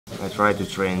I try to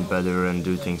train better and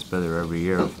do things better every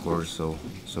year, of course, so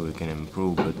we can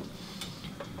improve. But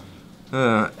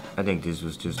I think this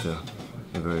was just a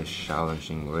very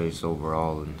challenging race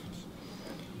overall,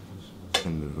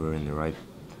 and we were in the right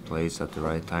place at the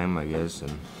right time, I guess.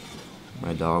 And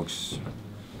my dogs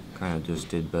kind of just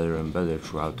did better and better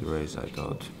throughout the race, I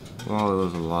thought. Well, it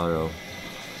was a lot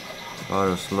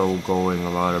of slow going, a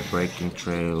lot of breaking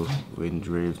trail, wind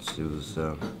drifts. It was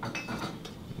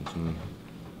some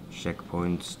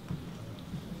checkpoints.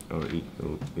 We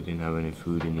didn't have any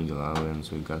food in Eagle Island,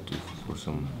 so we got to for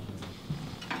some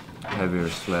heavier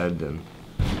sled, and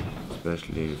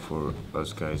especially for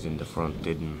us guys in the front,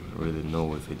 didn't really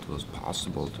know if it was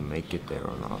possible to make it there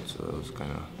or not. So it was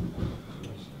kind of,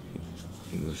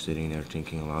 we were sitting there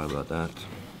thinking a lot about that.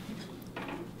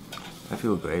 I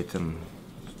feel great. I'm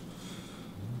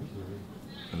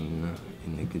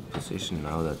in a good position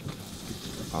now that I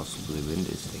could possibly win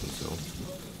this thing. So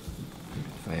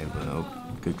if I have a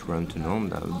good run to Nome,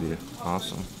 that would be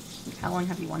awesome. How long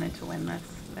have you wanted to win this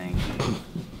thing?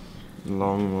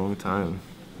 Long time.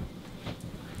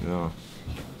 Yeah,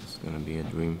 it's gonna be a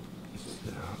dream. It's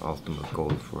the ultimate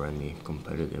goal for any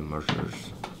competitive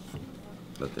mushers,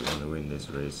 that they want to win this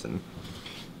race, and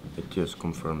it just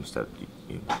confirms that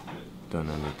you've done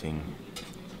anything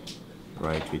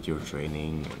right with your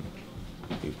training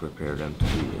and you prepare them to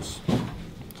do this.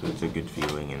 So it's a good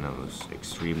feeling, and I was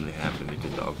extremely happy with the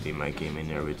dog team I came in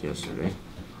here with yesterday.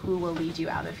 Who will lead you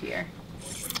out of here?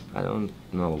 I don't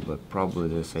know, but probably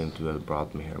the same two that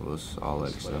brought me here was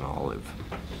Alex and Olive.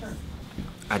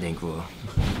 I think we'll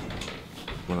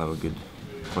have a good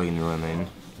clean run in.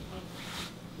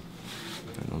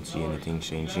 I don't see anything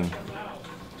changing.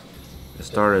 I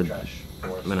started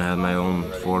when I had my own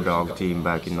 4-dog team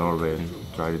back in Norway and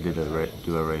tried to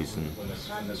do a race and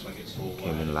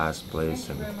came in last place.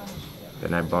 And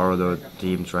then I borrowed a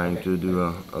team trying to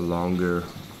do a longer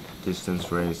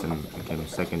distance race and became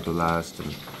second to last.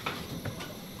 And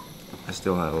I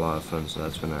still had a lot of fun, so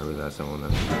that's when I realized I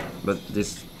wanted. But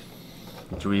this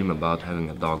dream about having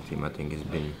a dog team, I think, has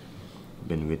been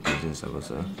with me since I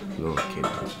was a little kid.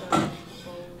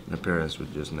 My parents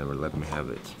would just never let me have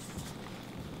it.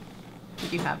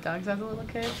 Did you have dogs as a little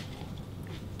kid?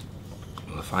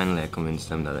 Well, finally I convinced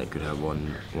them that I could have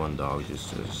one dog,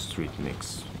 just a street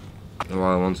mix.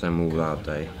 Well, once I moved out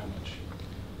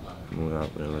when I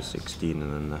was 16,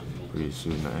 and then pretty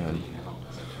soon I had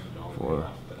four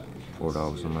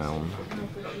dogs on my own.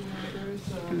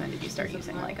 And then did you start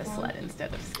using like a sled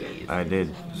instead of skis? I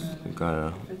did.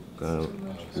 Got a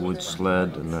wood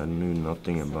sled, and I knew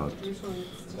nothing about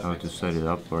how to set it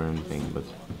up or anything, but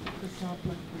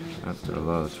after a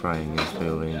lot of trying and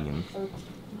failing, and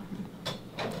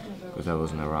because I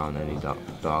wasn't around any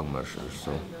dog mushers,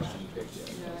 so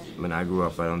when I grew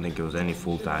up, I don't think it was any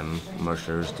full-time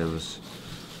mushers. There was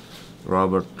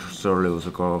Robert Surley was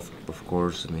a car, of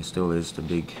course, and he still is the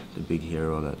big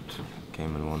hero that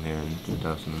came and won here in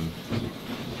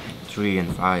 2003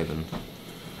 and 5, and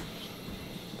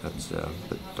that's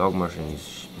but dog mushing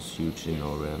is huge in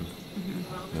Norway,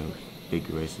 and big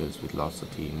races with lots of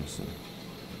teams. And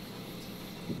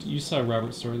you saw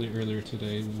Robert Sorley earlier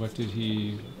today. What did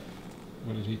he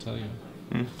tell you?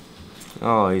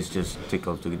 Oh, he's just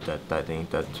tickled to get that. I think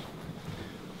that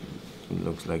it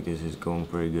looks like this is going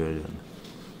pretty good, and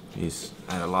he's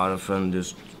had a lot of fun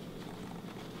just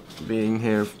being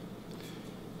here.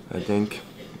 I think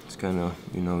it's kind of,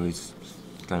 he's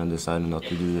kind of decided not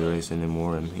to do the race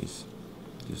anymore, and he's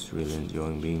just really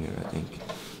enjoying being here, I think.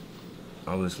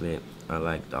 Obviously, I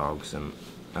like dogs, and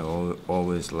I've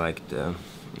always liked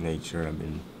nature. I've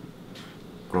been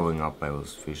growing up, I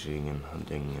was fishing and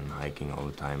hunting and hiking all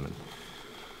the time, and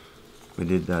we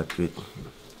did that with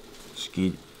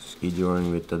ski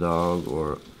joring with the dog,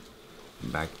 or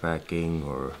backpacking,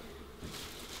 or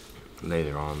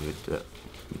later on with the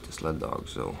sled dog.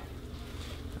 So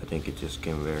I think it just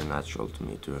came very natural to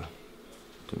me to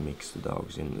mix the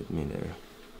dogs in with me there.